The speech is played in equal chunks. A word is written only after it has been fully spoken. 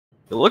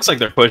It looks like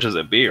their push is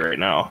at B right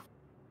now.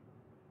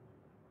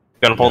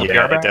 Gonna pull the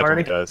PR back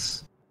already?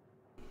 Does.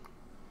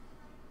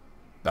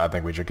 I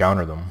think we should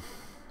counter them.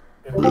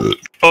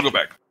 I'll go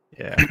back.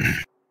 Yeah.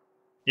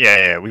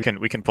 Yeah, we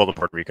can pull the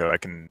Puerto Rico. I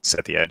can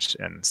set the edge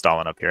and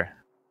Stalin up here.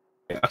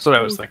 Yeah, that's what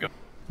I was thinking.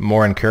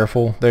 More and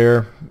careful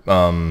there.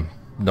 Don't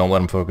let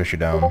them focus you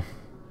down.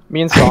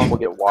 Me and Stalin will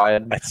get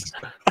wide.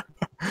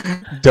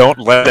 Don't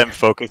let them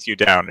focus you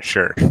down,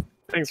 sure.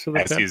 Thanks for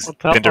the tip. He's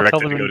I'll been tell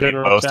directed them to in go to the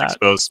general most chat.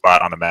 exposed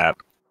spot on the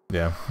map.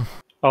 Yeah.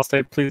 I'll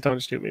say, please don't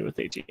shoot me with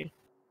AG.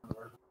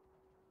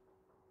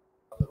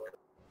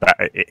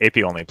 AP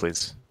only,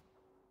 please.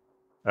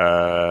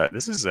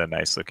 This is a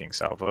nice looking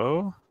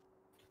salvo.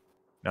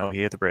 No,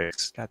 he hit the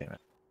brakes. God damn it.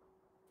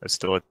 It's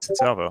still a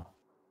salvo.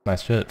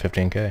 Nice hit,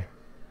 15k.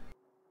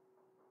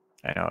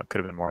 I know, it could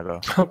have been more though.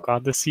 Oh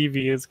god, the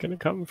CV is gonna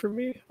come for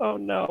me. Oh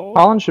no.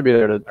 Holland should be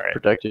there to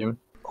protect you.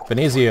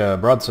 Venezia,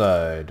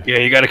 broadside. Yeah,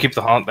 you gotta keep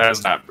the Holland. That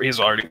is not. He's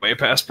already way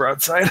past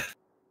broadside.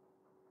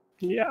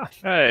 Yeah.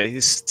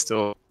 He's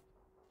still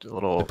a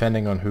little.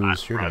 Depending on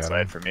who's shooting at him.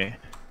 Broadside for me.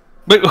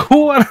 But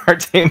who on our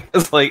team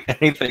is like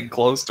anything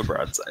close to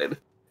broadside?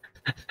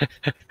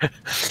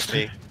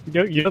 Me.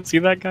 You don't see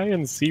that guy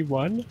in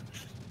C1?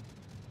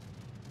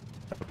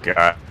 Oh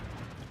god.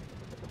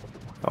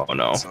 Oh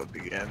no. So it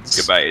begins.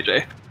 Goodbye,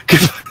 AJ.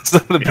 So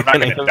the I'm not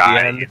beginning gonna of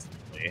die the end.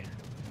 instantly.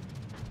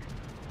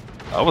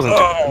 I wasn't.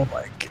 Oh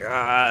my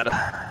god.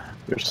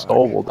 Your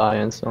soul will die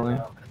instantly.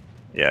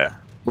 Yeah.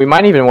 We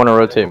might even want to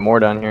rotate more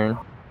down here.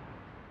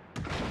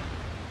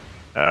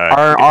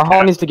 Our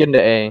Holland needs to get into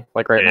A,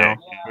 like right now.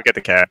 We get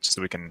the catch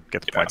so we can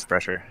get the points of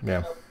pressure.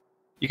 Yeah.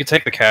 You can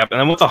take the cap, and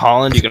then with the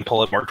Holland, you can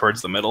pull it more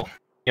towards the middle,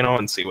 you know,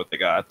 and see what they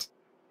got.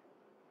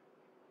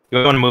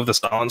 You want to move the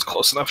Stalins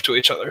close enough to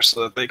each other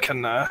so that they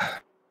can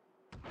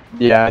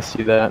Yeah, I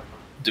see that.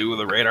 do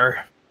the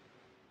radar.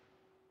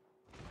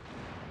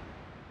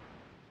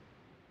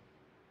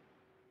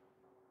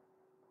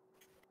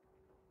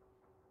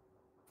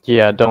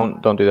 Yeah,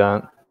 don't do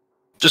that.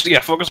 Just, yeah,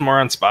 focus more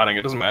on spotting.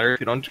 It doesn't matter if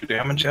you don't do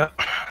damage yet.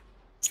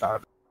 It's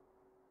not.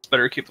 It's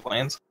better to keep the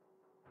lanes.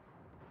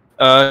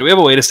 Do we have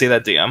a way to see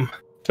that DM?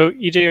 So,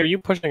 EJ, are you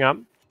pushing up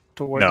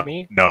towards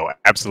me? No,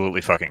 absolutely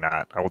fucking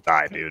not. I will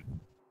die, dude.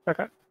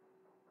 Okay.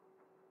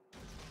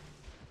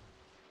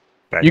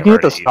 You can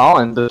hit the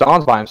Stalin. The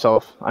Stalin's by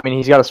himself. I mean,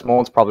 he's got a small.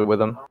 It's probably with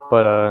him.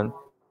 But oh,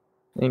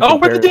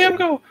 where'd the DM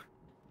go?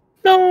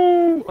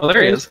 No. Oh,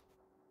 there he is.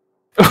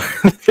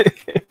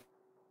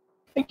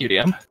 Thank you,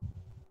 DM.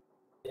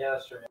 Yeah,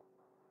 sure.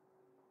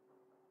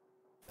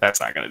 That's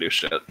not gonna do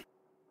shit.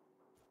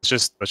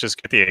 Let's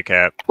just get the A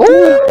cap.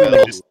 Ooh!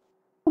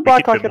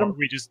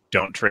 We just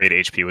don't trade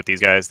HP with these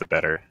guys, the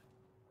better.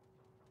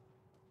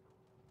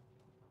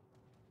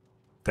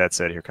 That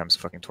said, here comes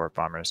fucking Torp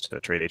Bombers to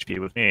trade HP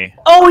with me.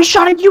 Oh, he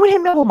shot at you and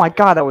him! Oh my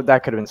god,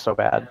 that could have been so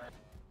bad.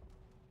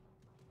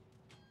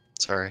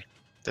 Sorry,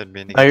 didn't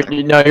mean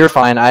to. No, you're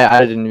fine.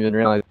 I didn't even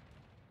realize.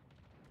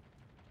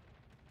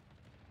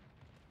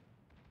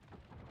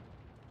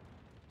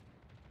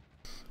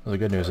 Well, the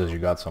good news is you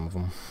got some of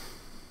them.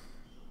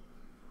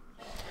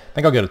 I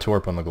think I'll get a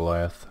Torp on the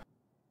Goliath.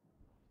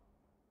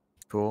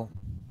 Cool.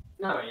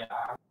 No, yeah.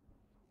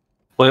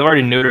 Well, they've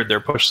already neutered their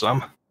push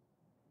some.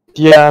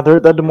 Yeah,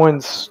 that Des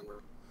Moines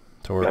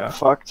Torp. got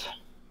fucked.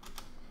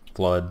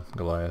 Flood,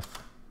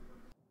 Goliath.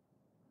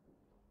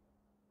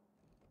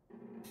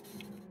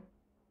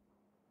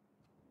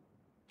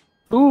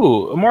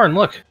 Ooh, Martin,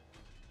 look.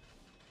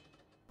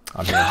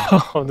 I'm here.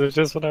 Oh, that's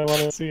just what I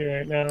want to see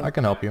right now. I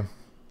can help you.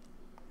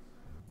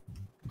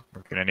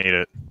 We're gonna need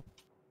it.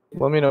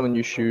 Let me know when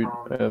you shoot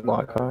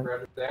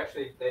Blackhawk.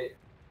 Actually, they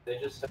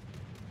just.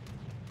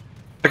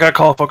 I gotta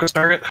call a focus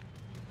target.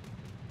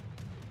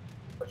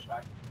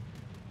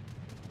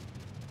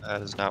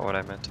 That is not what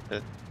I meant to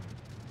hit.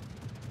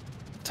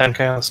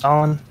 10k on the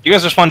Stalin. You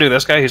guys just want to do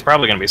this guy? He's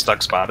probably gonna be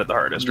stuck spotted the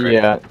hardest, right?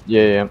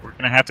 Yeah. We're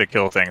gonna have to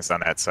kill things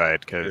on that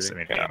side because I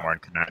mean, Yeah. Amorn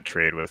cannot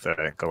trade with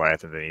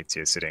Goliath and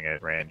Venezia sitting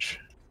at range.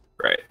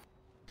 Right.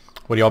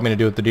 What do you want me to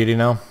do with the DD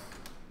now?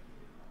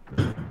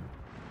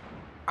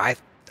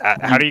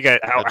 How do you guys?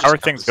 How are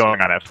things going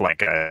on that flank,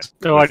 guys?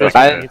 No, I just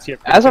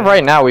As of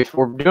right now, we're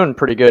doing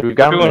pretty good. We've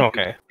got We're doing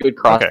okay. good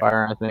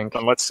crossfire, I think.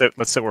 Then let's sit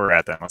where we're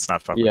at then. Let's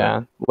not fuck.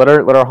 Yeah, let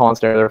our Holland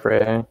stay there for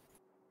A.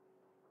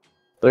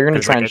 They're gonna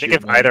With try it. and I think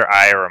shoot if me. either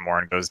I or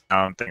Amorn goes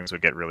down, things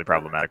would get really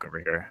problematic over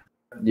here.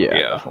 Yeah,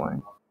 Yeah.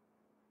 definitely.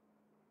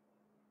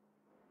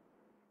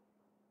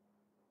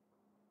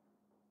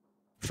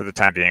 For the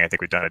time being, I think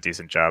we've done a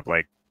decent job,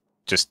 like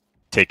just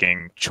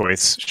taking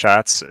choice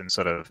shots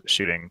instead of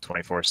shooting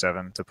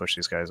 24/7 to push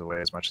these guys away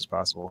as much as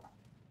possible.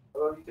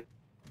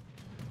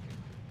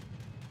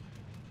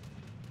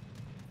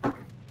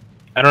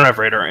 I don't have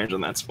radar range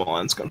on that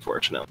Smolensk,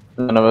 unfortunately.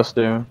 None of us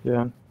do.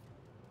 Yeah.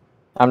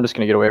 I'm just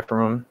gonna get away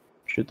from him.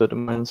 Shoot the Des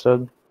Moines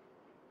instead.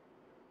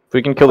 If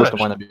we can kill this Des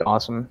Moines, that'd be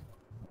awesome.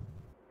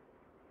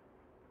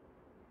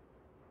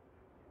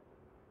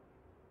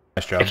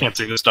 Nice job. I can't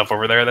see the stuff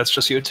over there. That's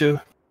just you two.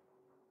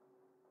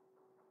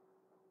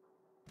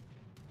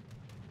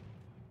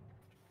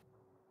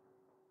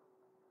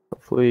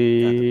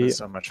 Hopefully, There's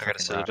so much I got a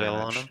fucking ground citadel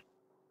on damage. him.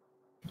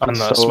 On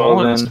the so small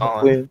then and small.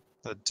 hopefully-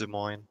 The Des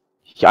Moines.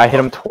 Yeah, I hit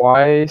him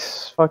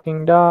twice.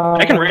 Fucking die.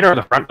 I can radar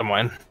the front Des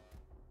Moines.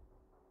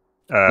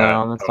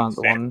 No, that's not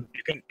the Stan,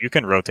 one. You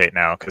can rotate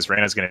now because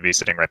Reyna's going to be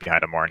sitting right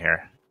behind Amorn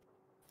here.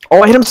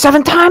 Oh, I hit him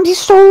 7 times. He's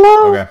so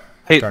low. Okay.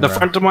 Hey, Turn the around.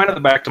 front Des Moines or the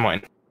back Des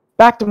Moines?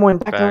 Back to one.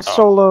 Back to Back.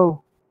 so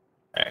low.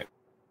 Alright.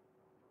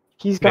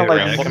 He's got Maybe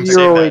like Reyna can 0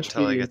 Save that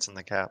until he HP. gets in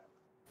the cap.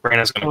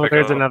 Brandon's gonna Oh, pick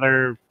there's up.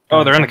 another.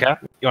 Oh, they're in the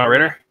cap? You want a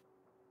radar?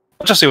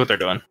 Let's just see what they're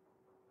doing.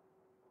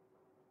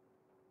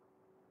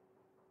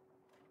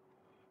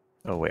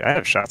 Oh wait, I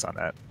have shots on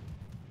that.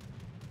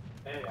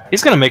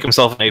 He's gonna make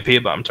himself an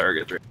AP bomb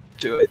target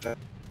too, I think.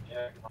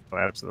 Oh,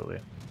 absolutely.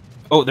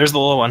 Oh, there's the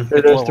little one.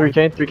 There's The little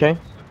 3K. 3K.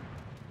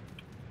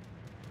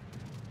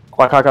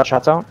 Quack got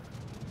shots out.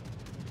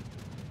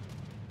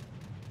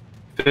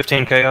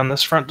 15k on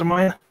this front Des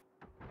Moines.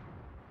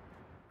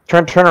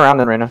 Turn around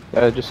then, Reyna.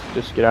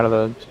 Just get out of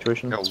the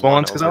situation. Got Small one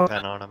ones goes out?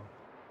 overpen on him.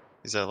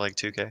 He's at like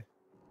 2k.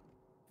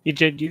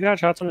 EJ, do you got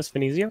shots on his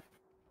Phoenicia?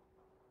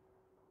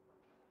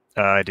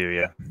 I do,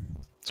 yeah.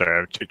 Sorry,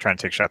 I'm trying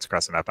to take shots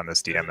across the map on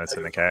this DM that's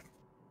in the cat.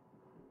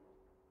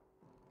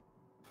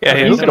 Yeah,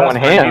 He's he's going That's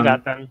fine, do ham.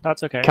 that then.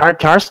 That's okay. Can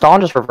our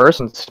Stalin just reverse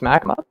and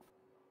smack him up?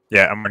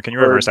 Yeah, can you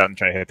reverse out and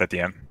try to hit that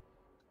DM?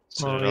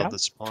 Citadel yeah. the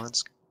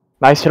Smolensk.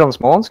 Nice hit on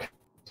Smolensk.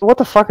 So what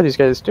the fuck are these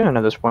guys doing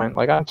at this point?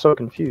 Like, I'm so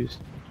confused.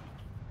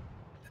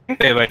 I think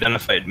they've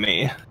identified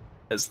me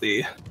as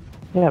the.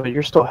 Yeah, but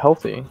you're still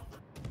healthy.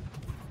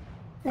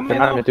 I They're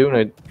not even doing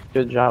a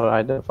good job of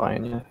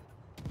identifying you.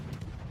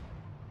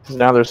 'Cause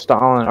now there's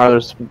Stalin, or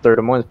there's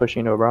Des Moines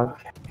pushing into a broad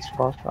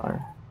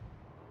crossfire.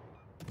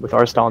 With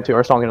our Stalin too.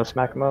 Our Stalin's gonna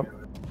smack him up.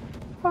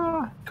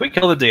 Ah, Can we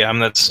kill the DM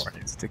that's Or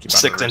needs to keep on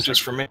 6 reversing. inches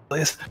from me,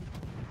 please?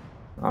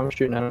 I'm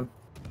shooting at him.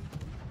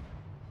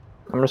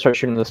 I'm gonna start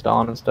shooting the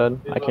Stalin instead.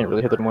 I can't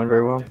really hit the Des Moines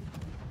very well.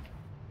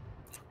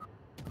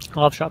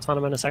 I'll have shots on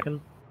him in a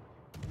second.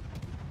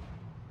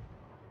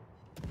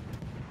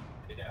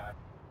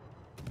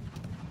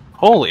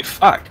 Holy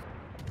fuck!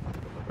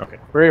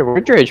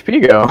 Where'd your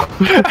HP go?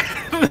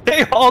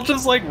 They all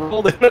just like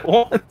rolled in at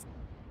once.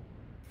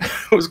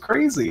 It was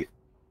crazy.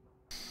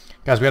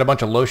 Guys, we had a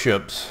bunch of low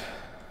ships.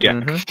 Yeah,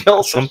 Mhm.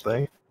 kill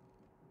something.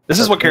 This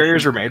is what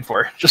carriers are made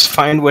for. Just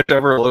find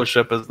whichever low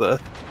ship is the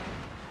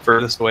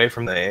furthest away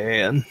from the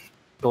AA and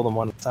build them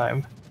one at a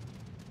time.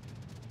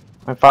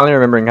 I'm finally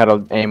remembering how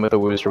to aim with a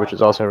Wooster, which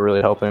is also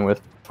really helping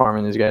with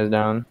farming these guys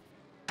down.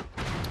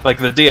 Like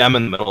the DM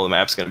in the middle of the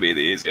map's gonna be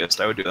the easiest.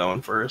 I would do that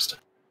one first.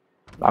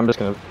 I'm just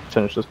gonna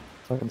finish this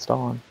fucking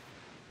Stalin.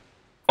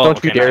 Oh, Don't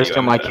okay, you dare now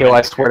steal my have kill, it.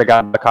 I swear to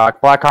God,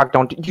 Blackhawk,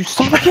 don't you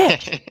son of a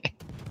bitch!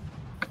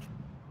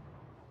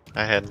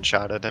 I hadn't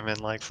shot at him in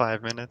like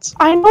 5 minutes.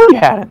 I know you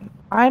hadn't.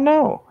 I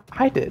know.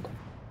 I did.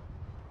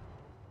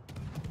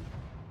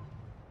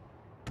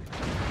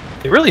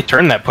 They really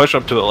turned that push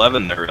up to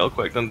 11 there real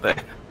quick, didn't they?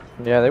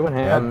 Yeah, they went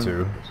ham. Had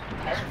to.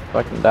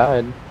 Fucking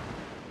died.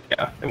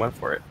 Yeah, they went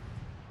for it.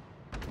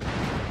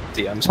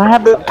 DM's I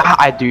have the. probably dead.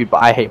 I do,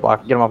 but I hate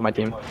block. Get him off my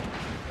team.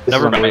 This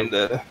Never is unreal. mind,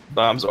 the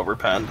bomb's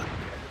overpenned.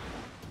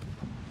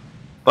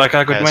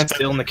 Blackhawk, would you Guys, mind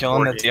stealing the kill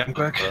on that 40 DM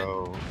quick?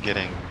 Bro,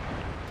 getting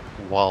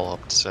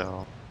walloped,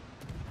 so.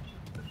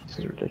 This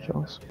is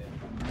ridiculous.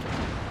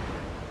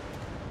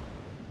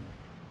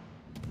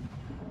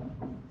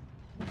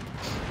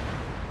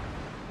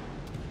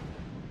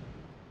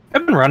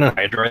 I've been running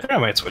Hydra. I think I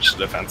might switch to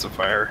defensive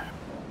fire.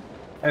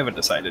 I haven't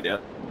decided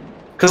yet.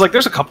 Because, like,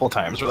 there's a couple of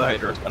times where the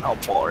Hydra has been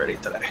helpful already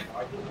today.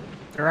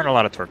 There aren't a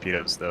lot of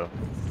torpedoes though.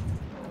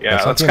 Yeah,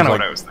 some that's teams kind of like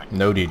what I was thinking.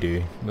 No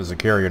DD. There's a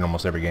carrier in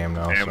almost every game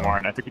now. So.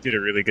 Amorn, I think we did a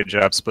really good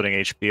job splitting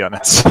HP on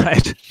that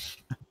side.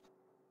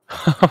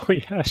 Oh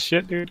yeah,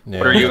 shit, dude. Yeah,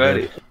 What are you we at?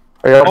 did.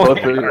 Are y'all Oh, both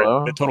yeah. really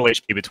low? The total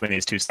HP between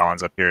these two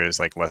Stalins up here is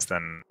like less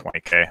than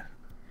 20k.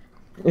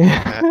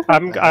 Yeah.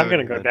 I'm I gonna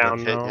haven't go even down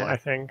been hit though. yet. I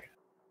think.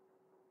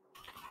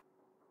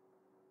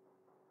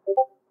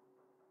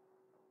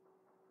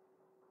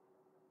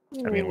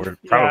 I mean, we're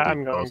Yeah, probably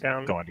I'm going both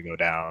down. going to go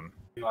down.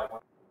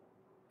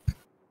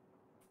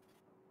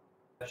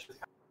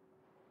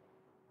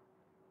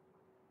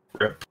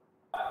 Rip.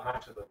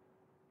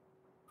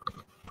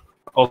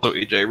 Also,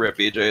 EJ, rip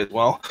EJ as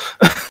well.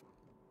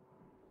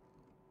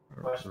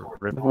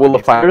 Rip. Will the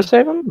fighters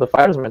save him? The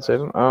fighters might save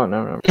him. Oh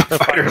no.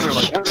 Fighters are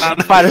like,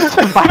 The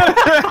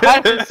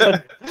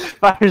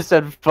fighters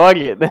said fuck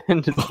it,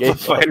 then just the gave up.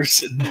 fighters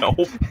said no.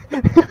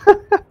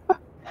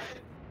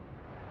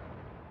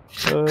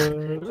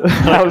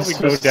 That was We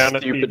so go down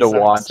at the stupid to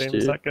watch, same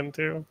dude. second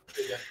too.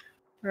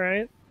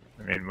 Right.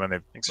 I mean, when they.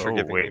 Thanks for Oh,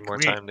 giving wait, me more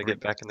can we- time to get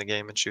back in the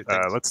game and shoot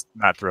things. Let's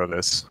not throw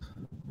this.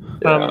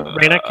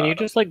 Reyna, can you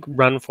just like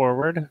run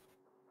forward, and,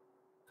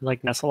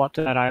 like nestle up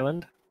to that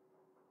island?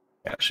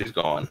 Yeah, she's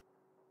going.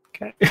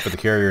 Okay. But the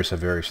carriers have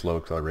very slow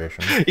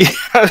acceleration.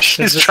 Yeah,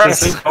 she's This trying is-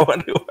 to go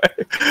anyway.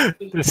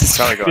 This is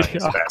Probably going really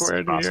as fast as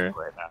awkward possible here.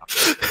 right now.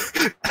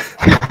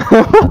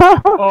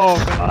 Oh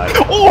god.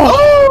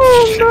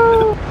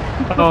 Oh,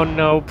 Oh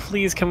no!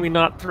 Please, can we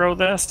not throw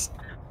this?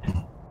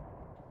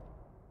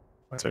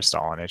 What's our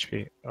Stalin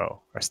HP?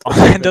 Oh, our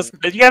Stalin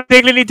doesn't. You haven't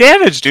taken any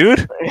damage,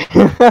 dude.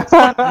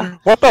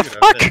 What the Dude,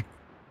 fuck?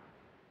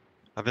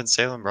 I've been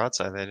sailing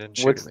broadside. They didn't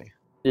shoot What's- me.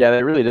 Yeah,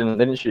 they really didn't.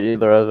 They didn't shoot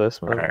either of us.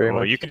 Alright, Very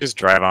well, much. you can just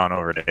drive on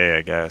over to A,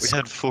 I guess. We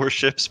had 4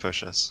 ships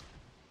push us.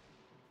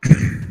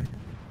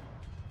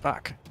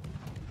 Fuck.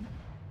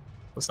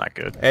 That's not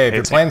good. Hey, if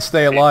your It's- plans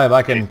stay alive,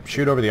 I can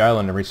shoot over the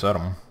island and reset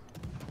them.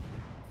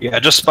 Yeah,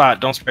 just spot.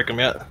 Don't strike him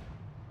yet.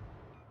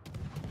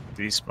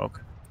 Did he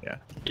smoke? Yeah.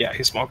 Yeah,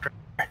 he smoked.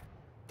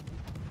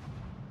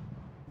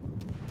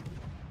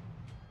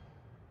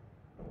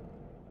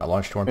 I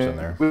launched Torps in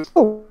there.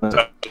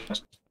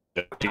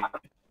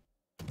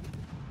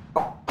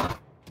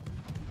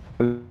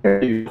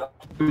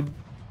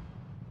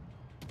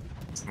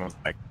 Someone's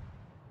like,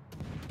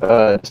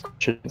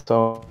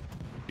 So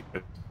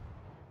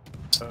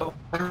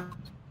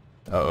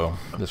Uh-oh,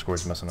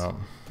 Discord's messing up.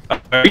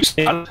 Are you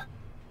spotted?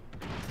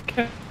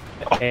 Okay.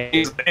 Oh,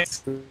 Hey!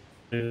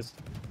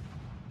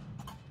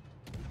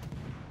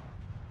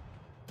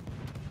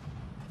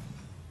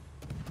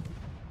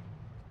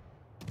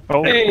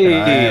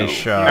 Nice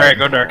shot. Alright,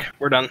 go dark.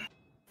 We're done.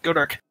 Go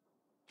dark.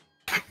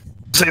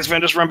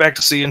 Statesman, just run back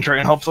to C and try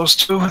and help those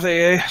two with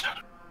AA.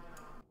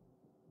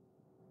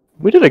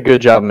 we did a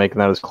good job making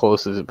that as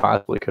close as it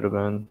possibly could have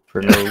been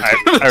for no.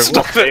 I will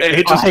Stuff at say,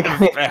 A just Like-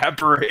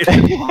 evaporated.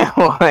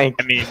 like,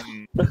 I mean,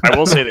 I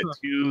will say that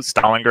 2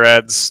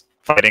 Stalingrads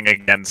fighting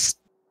against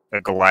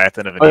a Goliath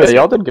in a oh yeah, Venetian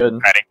y'all did good.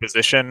 hiding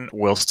position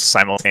whilst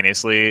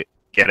simultaneously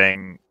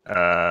getting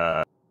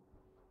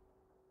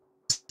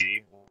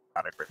C.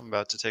 Not a great- I'm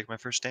about to take my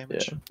first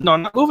damage. Yeah. No,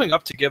 not moving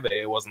up to give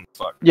A wasn't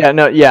fucked. Yeah,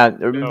 no, yeah.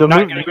 The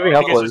Not getting moving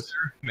up against was.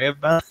 her may have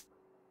been.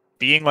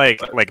 Being like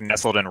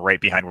nestled in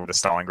right behind where the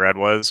Stalingrad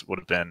was would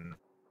have been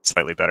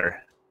slightly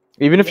better.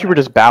 Even if you were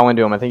just bowing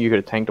to him, I think you could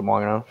have tanked him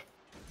long enough.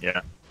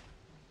 Yeah.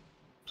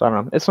 So I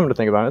don't know. It's something to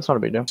think about. It's not a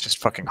big deal. It's just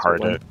fucking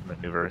hard to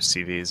maneuver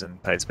CVs in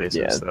tight spaces,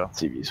 Yeah, though.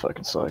 CVs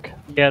fucking suck.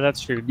 yeah,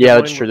 that's true. Yeah, Dylan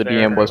that's true. The there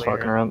DM was earlier.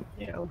 fucking around.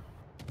 Yeah.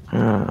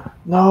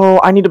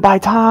 No, I need to buy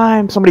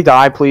time. Somebody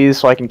die, please,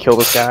 so I can kill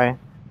this guy.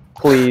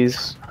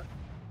 Please.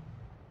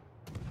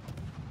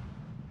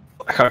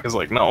 Blackhawk is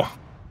like, no.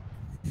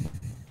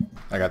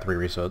 I got 3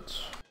 resets.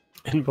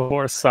 And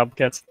before sub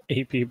gets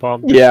AP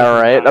bombed. Yeah,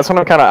 right. That's when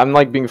I'm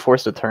like being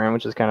forced to turn,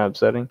 which is kind of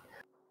upsetting.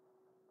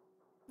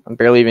 I'm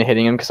barely even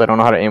hitting him because I don't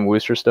know how to aim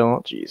Wooster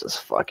still. Jesus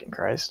fucking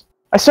Christ.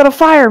 I set a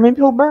fire. Maybe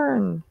he'll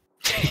burn.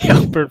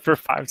 He'll burn for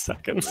 5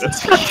 seconds.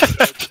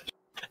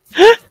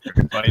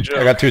 Funny joke.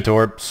 I got 2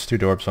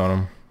 torps on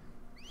him.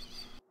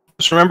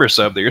 Just remember,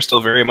 Sub, that you're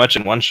still very much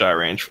in one-shot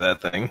range for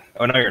that thing.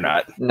 Oh, no, you're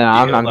not. No, You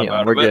I'm healed up healing.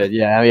 out We're of it? good.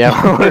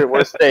 Yeah,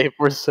 we're safe.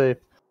 We're safe.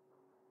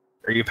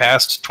 Are you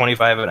past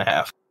 25 and a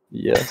half?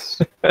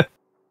 Yes.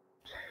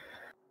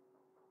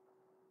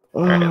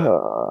 Alright.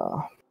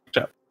 Uh,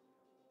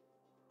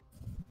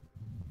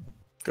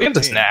 We have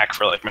this team. knack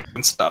for like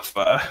making stuff.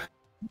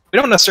 We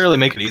don't necessarily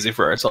make it easy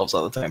for ourselves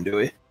all the time, do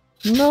we?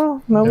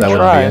 no, we That would be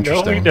tried.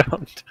 interesting. No, we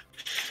don't.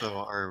 So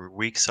our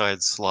weak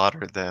side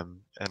slaughtered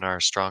them, and our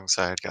strong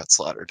side got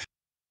slaughtered.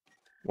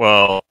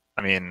 Well,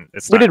 I mean,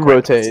 it's We not did quite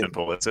rotate. that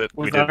simple, is it?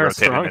 Was We that did our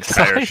rotate an strong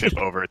entire side? ship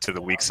over to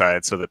the weak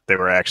side so that they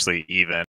were actually even.